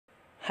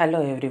Hello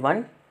everyone,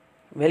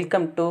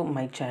 welcome to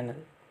my channel.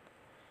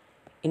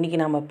 இன்னைக்கு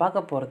நாம பார்க்க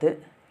போறது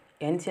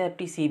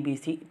NCERT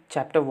cbse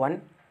chapter 1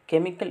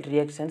 chemical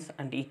reactions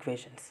and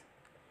equations.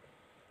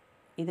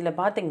 இதில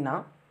பாத்தீங்கன்னா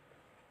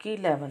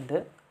கீழ வந்து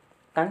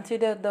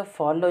consider the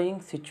following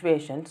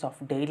situations of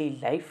daily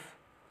life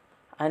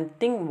and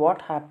think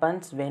what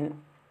happens when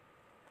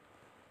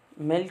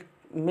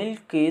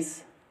milk is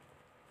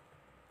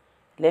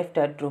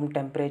left at room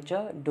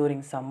temperature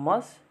during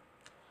summers.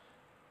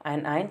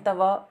 An iron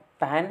tawa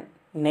pan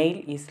nail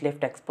is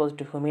left exposed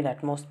to humid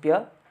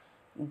atmosphere.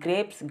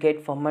 Grapes get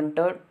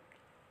fermented.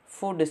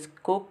 Food is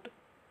cooked.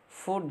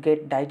 Food get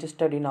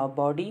digested in our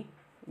body.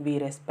 We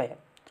respire.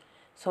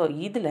 So,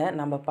 இதில்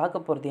நம்ம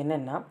பார்க்க போகிறது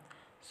என்னென்னா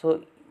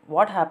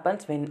what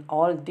happens when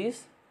all this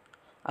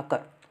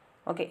occur.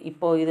 Okay,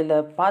 இப்போது இதில்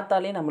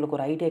பார்த்தாலே நம்மளுக்கு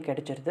ஒரு ஐடியா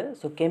கிடைச்சிருது.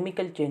 ஸோ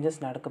கெமிக்கல்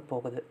சேஞ்சஸ் நடக்க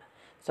போகுது.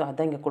 ஸோ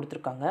அதான் இங்கே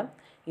கொடுத்துருக்காங்க.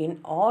 In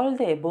all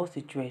the above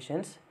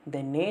situations,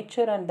 the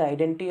nature and the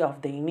identity of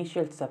the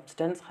initial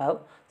substance have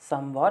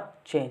somewhat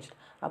changed.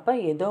 அப்போ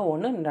ஏதோ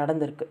ஒன்று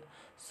நடந்திருக்கு.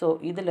 ஸோ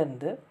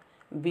இதிலிருந்து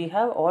we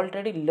have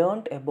already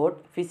learned about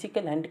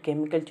physical and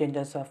chemical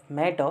changes of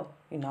matter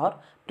in our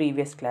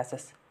previous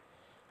classes.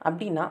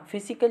 அப்படின்னா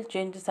physical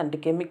changes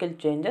and chemical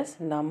changes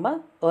நம்ம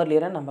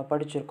earlier நம்ம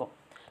படிச்சிருக்கோம்.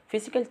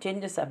 Physical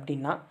changes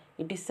அப்படின்னா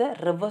it is a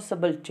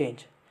reversible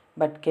change,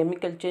 but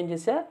chemical change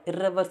is a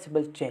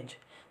irreversible change.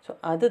 So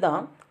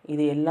அதுதான்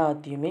இது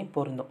எல்லாத்தையுமே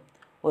பொருந்தும்.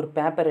 ஒரு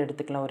பேப்பர்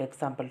எடுத்துக்கலாம். ஒரு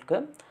எக்ஸாம்பிளுக்கு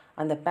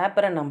அந்த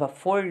பேப்பரை நம்ம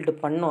ஃபோல்டு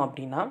பண்ணோம்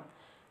அப்படின்னா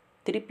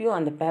திருப்பியும்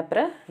அந்த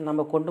பேப்பரை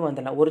நம்ம கொண்டு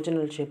வந்துடலாம்,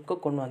 ஒரிஜினல்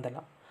ஷேப்புக்கு கொண்டு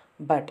வந்துடலாம்.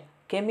 பட்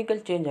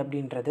கெமிக்கல் சேஞ்ச்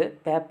அப்படின்றது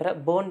பேப்பரை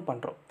பேர்ன்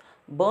பண்ணுறோம்.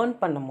 பேர்ன்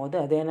பண்ணும் போது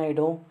அது என்ன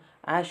ஆகிடும்,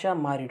 ஆஷாக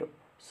மாறிடும்.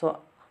 ஸோ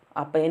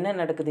அப்போ என்ன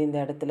நடக்குது இந்த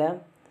இடத்துல?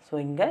 ஸோ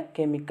இங்கே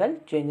கெமிக்கல்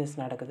சேஞ்சஸ்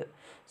நடக்குது.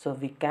 So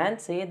we can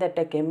say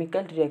that a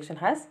chemical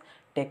reaction has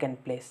taken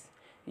place.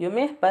 You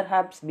may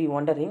perhaps be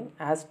wondering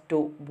as to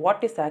what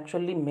is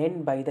actually meant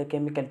by the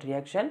chemical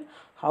reaction.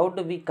 How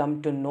do we come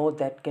to know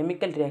that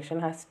chemical reaction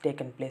has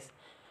taken place?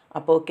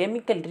 அப்போ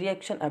chemical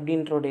reaction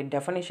அப்படின்றோட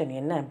definition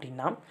என்ன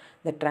அப்படின்னா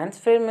the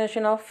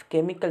transformation of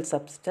chemical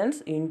substance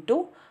into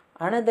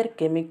another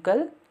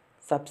chemical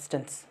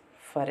substance.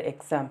 For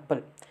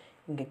example,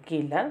 இங்கே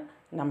கீழே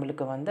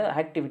நம்மளுக்கு வந்து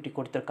activity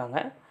கொடுத்துருக்காங்க.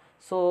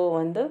 So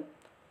வந்து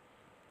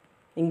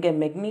இங்கே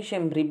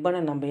மெக்னீஷியம் ரிப்பனை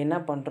நம்ம என்ன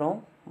பண்ணுறோம்,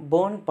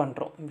 பேர்ன்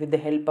பண்ணுறோம் with the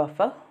help of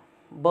a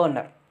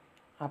burner.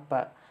 அப்போ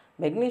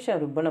மெக்னீஷியம்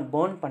ரிப்பனை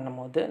பேர்ன் பண்ணும்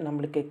போது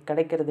நம்மளுக்கு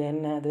கிடைக்கிறது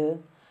என்னது,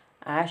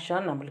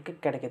 ஆஷாக நம்மளுக்கு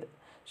கிடைக்கிது.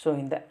 ஸோ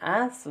இந்த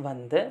ஆஷ்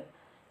வந்து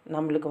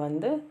நம்மளுக்கு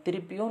வந்து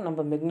திருப்பியும்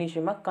நம்ம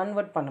மெக்னீஷியமாக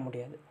கன்வெர்ட் பண்ண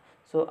முடியாது.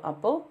 ஸோ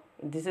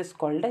அப்போது this is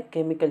called a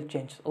chemical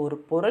change. ஒரு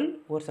பொருள்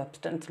ஒரு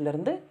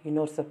சப்ஸ்டன்ஸ்லேருந்து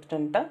இன்னொரு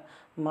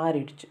சப்ஸ்டண்ட்டாக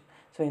மாறிடுச்சு.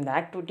 ஸோ இந்த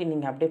ஆக்டிவிட்டி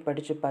நீங்கள் அப்படியே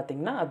படித்து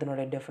பார்த்தீங்கன்னா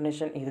அதனுடைய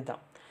டெஃபினேஷன்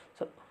இதுதான்.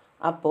 ஸோ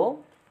அப்போது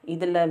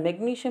இதில்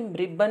magnesium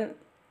ribbon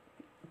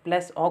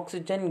plus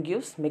oxygen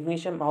gives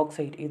magnesium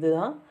oxide.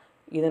 இதுதான்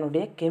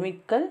இதனுடைய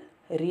கெமிக்கல்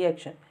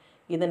ரியாக்ஷன்.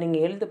 இதை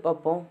நீங்கள் எழுதி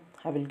பார்ப்போம்.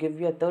 I will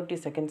give you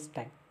 30 seconds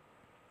time.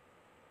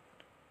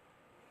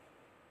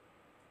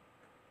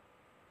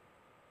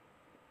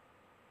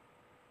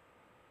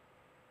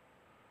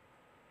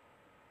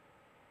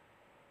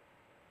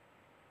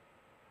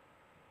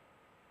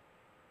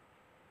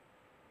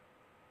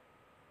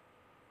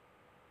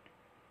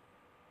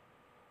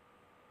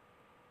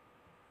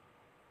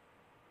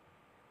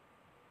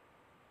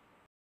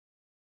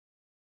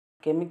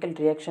 Chemical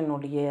reaction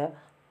உடைய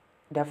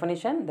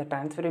definition, the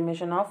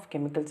transformation of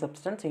chemical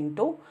substance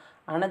into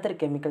another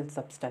chemical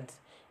substance.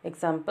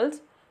 Examples,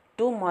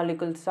 2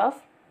 molecules of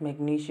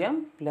magnesium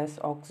plus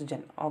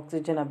oxygen.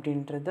 Oxygen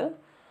அப்படின்றது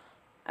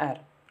air.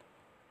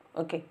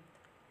 Okay,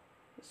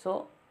 so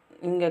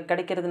இங்கே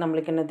கிடைக்கிறது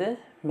நம்மளுக்கு என்னது,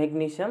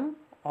 மெக்னீஷியம்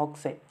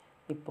ஆக்சைடு.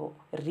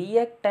 இப்போது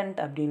ரியாக்டன்ட்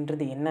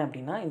அப்படின்றது என்ன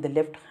அப்படின்னா இந்த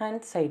லெஃப்ட்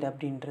ஹேண்ட் சைடு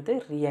அப்படின்றது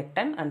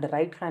reactant and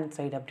right hand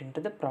side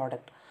அப்படின்றது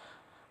ப்ராடக்ட்.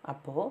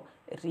 அப்போது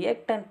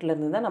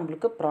ரியாக்டன்ட்லேருந்து தான்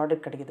நம்மளுக்கு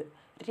ப்ராடக்ட் கிடைக்குது.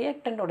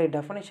 ரியாக்டன்ட்டோடைய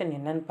டெஃபினேஷன்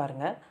என்னன்னு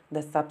பாருங்கள்,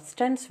 the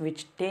substance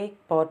which take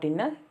part in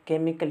a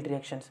chemical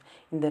reactions.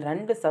 இந்த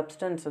ரெண்டு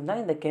சப்ஸ்டன்ஸும்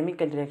தான் இந்த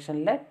கெமிக்கல்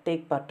ரியாக்ஷனில்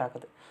டேக் பார்ட்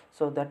ஆகுது.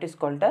 So that is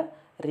called a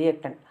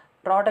reactant.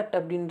 Product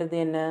அப்படின்றது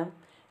என்ன,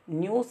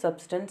 new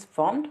substance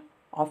formed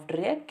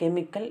after a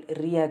chemical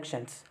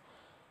reactions.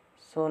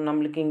 So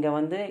நம்மளுக்கு இங்கே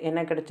வந்து என்ன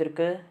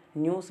கிடச்சிருக்கு,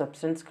 நியூ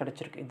சப்ஸ்டன்ஸ்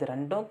கிடச்சிருக்கு. இது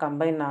ரெண்டும்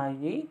கம்பைன்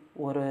ஆகி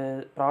ஒரு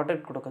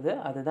ப்ராடக்ட் கொடுக்குது.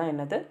 அதுதான்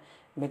என்னது,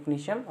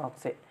 magnesium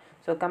oxide.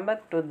 So come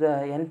back to the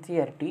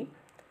NCERT.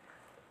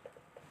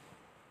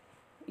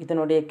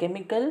 இதனுடைய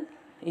கெமிக்கல்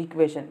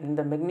ஈக்குவேஷன்,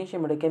 இந்த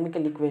மெக்னீஷியமோட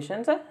கெமிக்கல்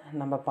ஈக்குவேஷன்ஸை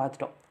நம்ம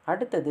பார்த்துட்டோம்.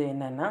 அடுத்தது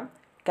என்னென்னா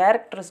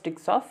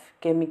கேரக்டரிஸ்டிக்ஸ் ஆஃப்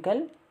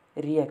கெமிக்கல்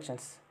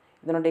ரியாக்ஷன்ஸ்.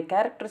 இதனுடைய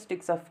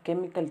கேரக்டரிஸ்டிக்ஸ் ஆஃப்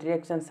கெமிக்கல்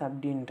ரியாக்ஷன்ஸ்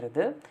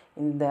அப்படின்றது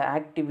இந்த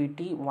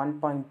ஆக்டிவிட்டி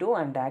 1.2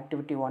 அண்ட்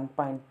ஆக்டிவிட்டி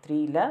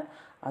 1.3ல,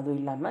 அதுவும்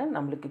இல்லாமல்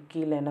நம்மளுக்கு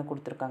கீழே என்ன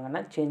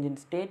கொடுத்துருக்காங்கன்னா change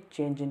in state,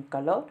 change in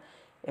colour,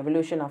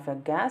 evolution of a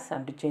case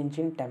and change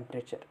in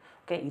temperature.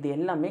 Okay, இது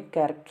எல்லாமே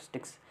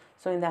கேரக்டரிஸ்டிக்ஸ்.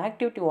 ஸோ இந்த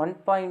ஆக்டிவிட்டி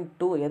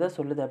 1.2 எதை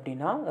சொல்லுது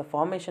அப்படின்னா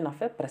formation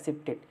of a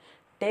precipitate.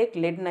 Take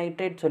lead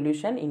nitrate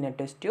solution in a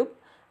test tube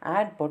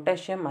add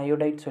potassium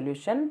iodide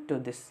solution to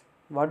this.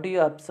 What do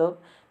you observe?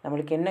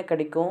 நம்மளுக்கு என்ன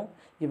கிடைக்கும்?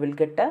 You will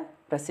get a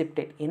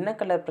precipitate. என்ன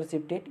colour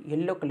precipitate?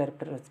 yellow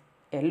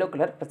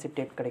colour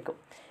precipitate கிடைக்கும்.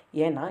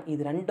 ஏன்னா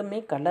இது ரெண்டுமே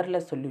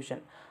colourless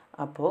solution.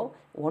 அப்போது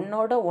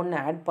ஒன்னோட ஒன்று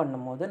ஆட்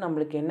பண்ணும்போது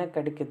நம்மளுக்கு என்ன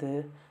கிடைக்குது?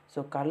 ஸோ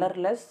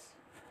கலர்லெஸ்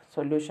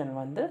சொல்யூஷன்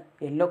வந்து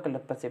எல்லோ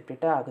கலர்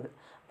precipitate ஆகுது.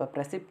 இப்போ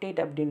precipitate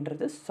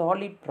அப்படின்றது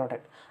சாலிட்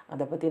ப்ராடக்ட்.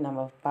 அதை பற்றி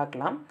நம்ம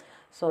பார்க்கலாம்.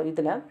 ஸோ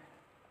இதில்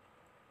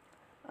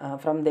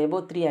from the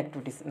above 3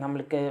 activities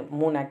நம்மளுக்கு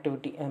 3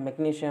 activity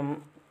magnesium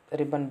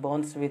ribbon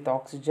bonds with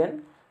oxygen,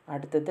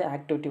 அடுத்தது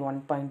ஆக்டிவிட்டி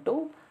 1.2,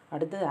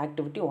 அடுத்தது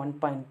ஆக்டிவிட்டி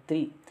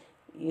 1.3.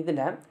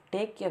 இதில்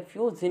take a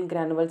few zinc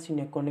granules in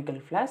a conical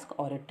flask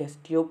or a test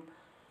tube,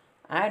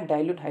 add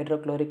dilute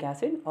hydrochloric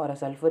acid or a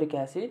sulfuric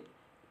acid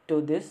to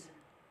this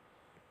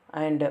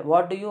and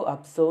what do you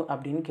observe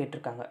அப்படின்னு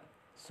கேட்டிருக்காங்க.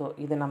 So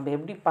இதை நம்ம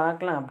எப்படி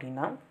பார்க்கலாம்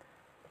அப்படின்னா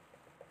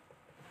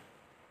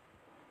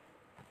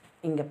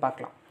இங்கே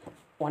பார்க்கலாம்.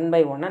 ஒன்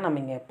பை ஒன்னாக நம்ம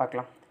இங்கே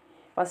பார்க்கலாம்.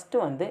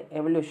 ஃபஸ்ட்டு வந்து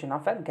evolution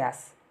of a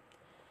case.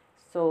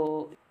 So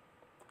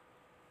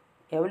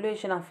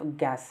evolution of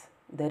case,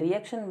 the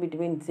reaction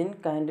between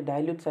zinc and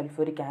dilute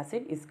sulfuric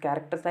acid is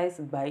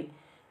characterized by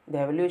the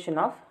evolution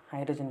of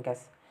hydrogen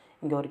gas.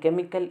 இங்கே ஒரு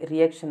கெமிக்கல்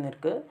ரியாக்ஷன்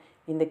இருக்குது.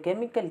 இந்த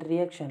கெமிக்கல்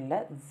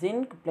ரியாக்ஷனில்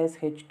ஜிங்க் ப்ளஸ்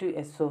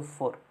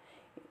H2SO4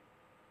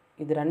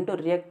 இது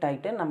ரெண்டும் react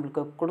ஆகிட்டு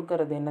நம்மளுக்கு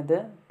கொடுக்கறது என்னது?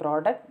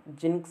 Product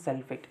zinc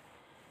sulphate.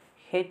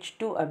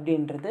 H2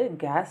 அப்படின்றது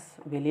கேஸ்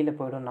வெளியில்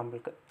போயிடும்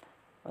நம்மளுக்கு.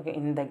 ஓகே,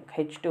 இந்த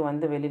H2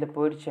 வந்து வெளியில்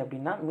போயிடுச்சு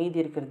அப்படின்னா மீதி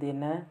இருக்கிறது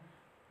என்ன?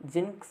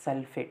 Zinc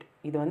sulphate.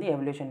 இது வந்து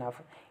எவல்யூஷன்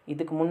ஆஃப்.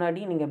 இதுக்கு முன்னாடி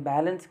நீங்கள்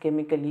பேலன்ஸ்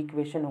கெமிக்கல்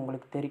ஈக்குவேஷன்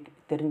உங்களுக்கு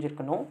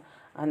தெரிஞ்சிருக்கணும்.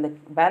 அந்த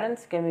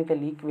பேலன்ஸ்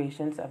கெமிக்கல்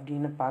ஈக்குவேஷன்ஸ்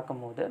அப்படின்னு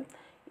பார்க்கும்போது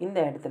இந்த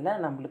இடத்துல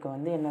நம்மளுக்கு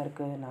வந்து என்ன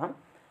இருக்குதுன்னா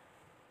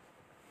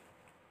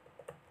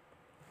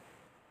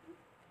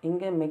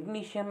இங்கே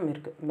மெக்னீஷியம்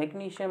இருக்குது.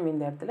 மெக்னீஷியம்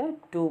இந்த இடத்துல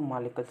 2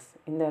 molecules,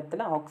 இந்த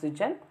இடத்துல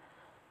oxygen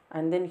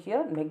and then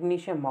here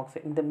magnesium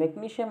oxide. இந்த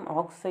magnesium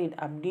oxide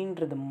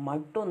அப்படின்றது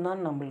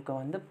மட்டும்தான் நம்மளுக்கு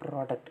வந்து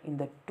ப்ராடக்ட்.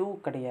 இந்த 2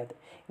 கிடையாது.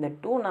 இந்த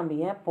 2 நம்ம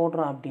ஏன்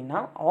போடுறோம்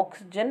அப்படின்னா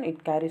oxygen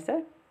it carries a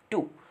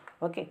 2.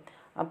 Okay,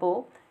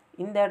 அப்போது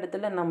இந்த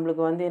இடத்துல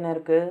நம்மளுக்கு வந்து என்ன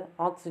இருக்குது?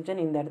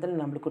 ஆக்சிஜன் இந்த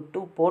இடத்துல நம்மளுக்கு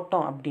 2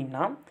 போட்டோம்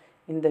அப்படின்னா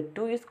இந்த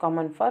 2 is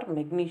common for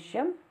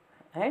magnesium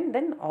and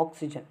then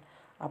oxygen.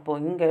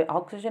 அப்போது இங்கே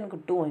ஆக்சிஜனுக்கு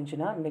 2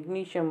 வந்துச்சுன்னா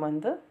மெக்னீஷியம்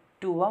வந்து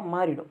 2வாக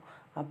மாறிடும்.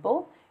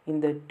 அப்போது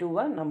இந்த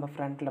 2வை நம்ம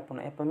ஃப்ரண்ட்டில்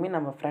போடணும். எப்போவுமே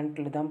நம்ம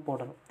ஃப்ரண்ட்டில் தான்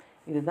போடணும்.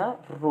 இதுதான்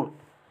ரூல்.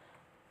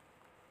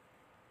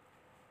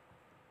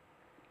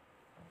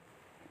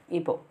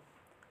 இப்போது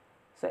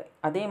ஸோ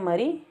அதே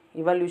மாதிரி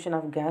இவல்யூஷன்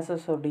ஆஃப்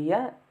கேஸஸோடைய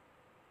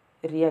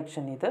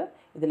ரியாக்ஷன் இது.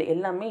 இதில்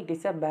எல்லாமே it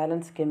is a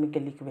balance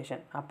chemical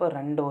equation. அப்போ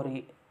ஒரு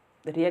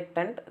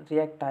ரியாக்டன்ட்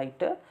ரியாக்ட்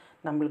ஆகிட்டு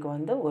நம்மளுக்கு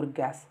வந்து ஒரு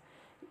case,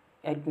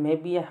 it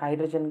maybe a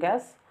hydrogen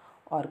case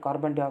R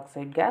carbon di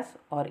oxide case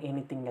or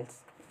anything else.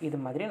 இது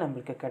மாதிரி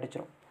நம்மளுக்கு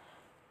கிடைச்சிரும்.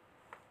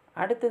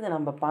 அடுத்தது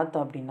நம்ம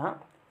பார்த்தோம் அப்படின்னா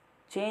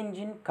change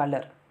in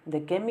colour. The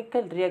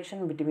chemical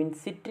reaction between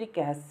citric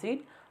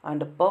acid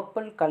and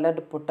purple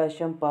coloured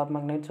potassium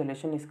permanganate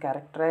solution is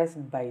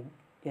characterised by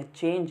a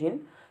change in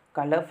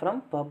colour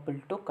from purple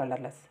to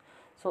colourless.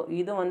 So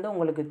இது வந்து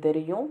உங்களுக்கு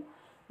தெரியும்.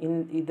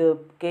 இது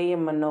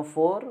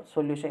KMnO4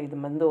 சொல்யூஷன். இது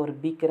வந்து ஒரு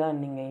பீக்கராக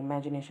நீங்கள்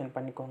இமேஜினேஷன்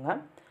பண்ணிக்கோங்க.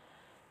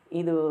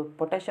 இது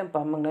பொட்டாசியம்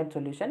பெர்மங்கனேட்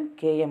சொல்யூஷன்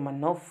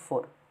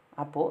KMnO4.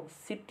 அப்போது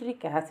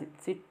சிட்ரிக்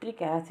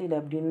ஆசிட்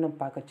அப்படின்னு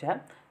பார்க்கச்ச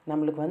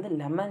நம்மளுக்கு வந்து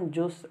lemon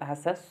juice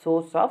as a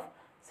source of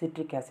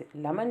citric acid.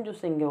 Lemon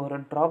juice இங்கே ஒரு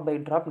ட்ராப் பை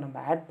ட்ராப் நம்ம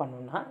ஆட்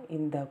பண்ணோம்னா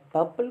இந்த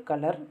purple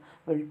colour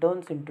will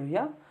turns into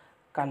a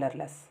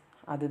colourless.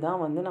 அதுதான்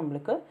வந்து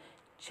நம்மளுக்கு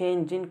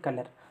சேஞ்ச் இன்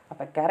கலர்.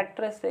 அப்போ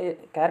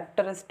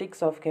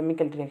கேரக்டரிஸ்டிக்ஸ் ஆஃப்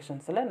கெமிக்கல்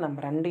ரியாக்ஷன்ஸில் நம்ம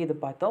 2 இது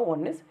பார்த்தோம்.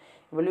 One is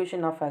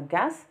evolution of a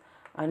case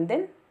and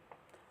then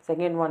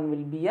second one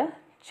will be a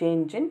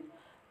change in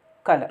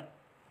colour.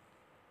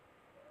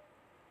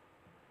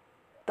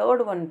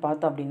 Third one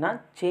பார்த்தோம் அப்படின்னா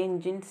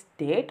change in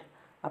state.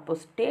 அப்போ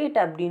ஸ்டேட்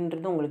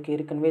அப்படின்றது உங்களுக்கு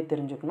ஏற்கனவே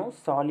தெரிஞ்சுக்கணும்.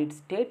 Solid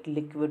state,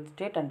 liquid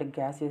state and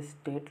gaseous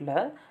ஸ்டேட்டில்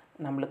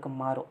நம்மளுக்கு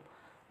மாறும்.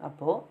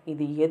 அப்போது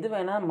இது எது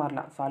வேணால்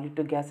மாறலாம். சாலிட்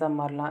டு கேஸாக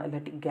மாறலாம்,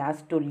 இல்லாட்டி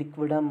கேஸ் டு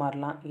லிக்விடாக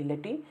மாறலாம்,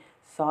 இல்லாட்டி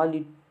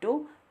solid to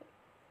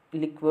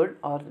liquid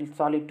R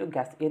solid to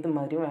case, எது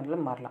மாதிரியும்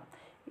வேணாலும் மாறலாம்.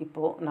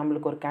 இப்போது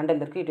நம்மளுக்கு ஒரு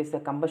கேண்டல் இருக்குது. It is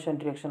the combustion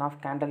reaction of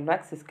candle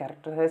wax is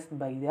characterised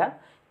by the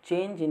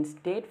change in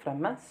state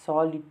from a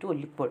solid to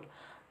liquid.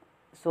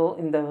 So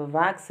இந்த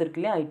வேக்ஸ் இருக்கு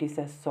இல்லையா, it is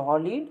a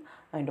solid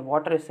and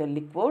water is a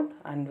liquid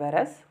and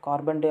various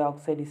carbon di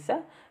oxide is a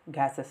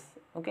gases.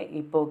 Okay,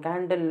 இப்போது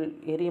candle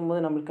எரியும்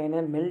போது நம்மளுக்கு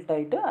என்ன melt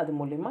ஆகிட்டு அது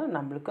மூலிமா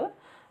நம்மளுக்கு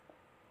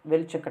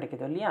வெளிச்சம்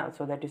கிடைக்குது இல்லையா.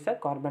 So that is a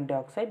carbon di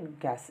oxide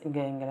case.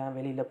 இங்கெல்லாம்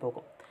வெளியில்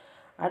போகும்.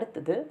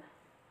 அடுத்தது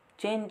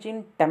சேஞ்ச்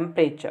இன்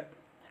டெம்பரேச்சர்.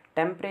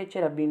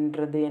 டெம்பரேச்சர்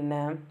அப்படின்றது என்ன?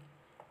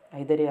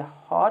 ஐதர் எ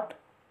ஹாட்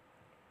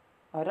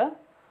ஆர் அ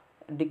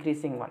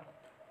டிக்ரீசிங் ஒன்.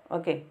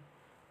 ஓகே,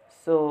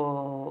 ஸோ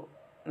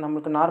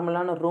நம்மளுக்கு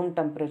நார்மலான ரூம்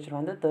டெம்பரேச்சர்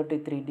வந்து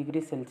 33 டிகிரி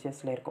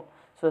செல்சியஸில் இருக்கும்.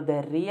 So the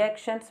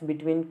reactions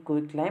between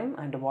quicklime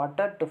and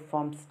water to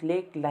form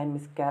slaked lime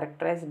is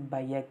characterized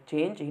by a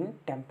change in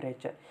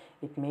temperature.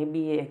 It may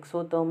be a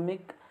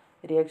exothermic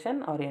reaction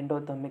or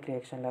endothermic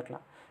reaction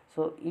இருக்கலாம்.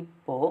 So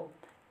இப்போது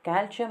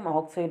calcium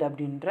oxide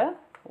அப்படின்ற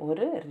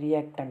ஒரு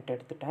reactant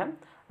எடுத்துட்டேன்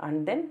and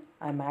then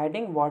I'm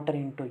adding water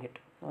into it.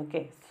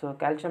 Okay, so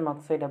calcium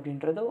oxide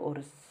அப்படின்றது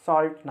ஒரு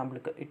salt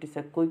நம்மளுக்கு, it is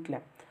a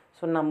quicklime.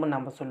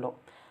 நம்ம சொல்லுவோம்.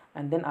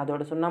 அண்ட் தென்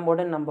அதோட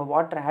சுண்ணாம்போடு நம்ம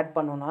வாட்டர் ஆட்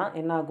பண்ணோன்னா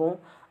என்னாகும்,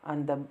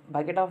 அந்த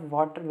bucket of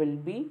water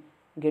will be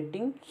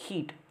getting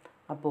heat.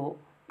 அப்போது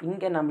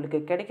இங்கே நம்மளுக்கு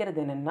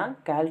கிடைக்கிறது என்னென்னா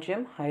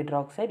calcium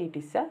hydroxide, it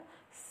is a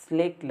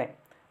slake Lime.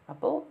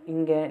 அப்போது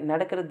இங்கே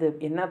நடக்கிறது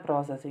என்ன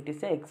process, it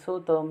is a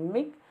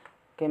exothermic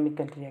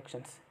chemical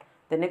reactions.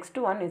 The next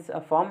one is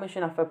a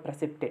formation of a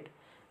precipitate.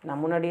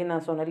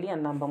 நான் சொன்னேன் இல்லையா,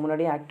 நம்ம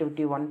முன்னாடியே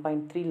ஆக்டிவிட்டி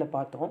 1.3ல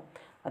பார்த்தோம்,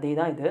 அதே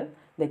தான் இது.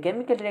 The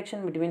chemical reaction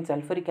between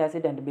sulfuric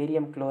acid and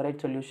barium chloride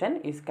solution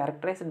is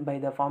characterized by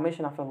the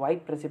formation of a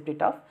white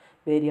precipitate of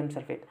barium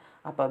sulfate.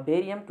 அப்போ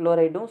பேரியம்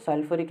குளோரைடும்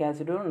சல்ஃபரிக்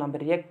ஆசிடும்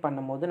நம்ம ரியாக்ட்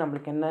பண்ணும்போது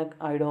நம்மளுக்கு என்ன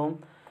ஆகிடும்,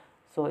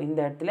 ஸோ இந்த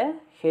இடத்துல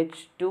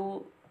H2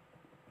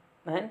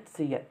 and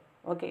Cl.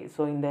 Okay,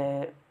 so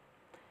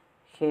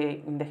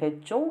இந்த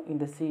ஹெச்சும்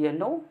இந்த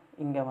சிஎல்லும்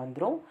இங்கே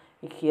வந்துடும்.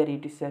 Here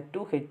it is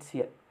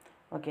 2HCl.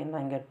 Okay,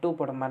 நான் இங்கே 2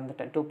 போட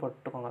மறந்துட்டேன், 2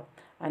 போட்டுக்கோங்க.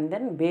 அண்ட்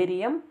தென்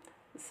பேரியம்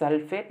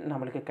சல்ஃபேட்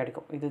நம்மளுக்கு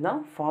கிடைக்கும். இதுதான்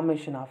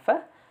formation of a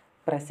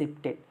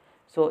precipitate.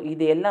 So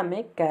இது எல்லாமே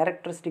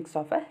characteristics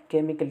of a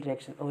chemical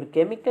reaction. ஒரு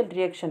கெமிக்கல்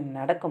ரியாக்ஷன்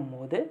நடக்கும்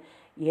போது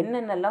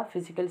என்னென்னலாம்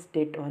ஃபிசிக்கல்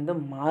ஸ்டேட் வந்து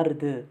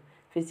மாறுது.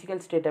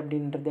 ஃபிசிக்கல் ஸ்டேட்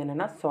அப்படின்றது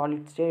என்னென்னா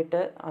சாலிட்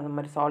ஸ்டேட்டு, அந்த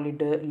மாதிரி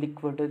சாலிடு,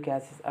 லிக்விடு,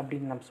 கேஸஸ்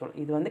அப்படின்னு நம்ம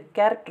சொல்லுவோம். இது வந்து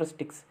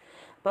கேரக்டரிஸ்டிக்ஸ்.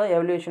 இப்போ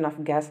எவல்யூஷன்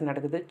ஆஃப் கேஸ்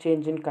நடக்குது,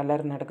 சேஞ்ச் இன்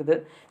கலர் நடக்குது,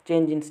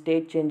 change in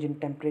state, change in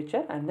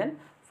temperature, and then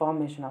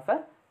formation of a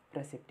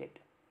precipitate.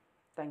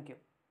 Thank you.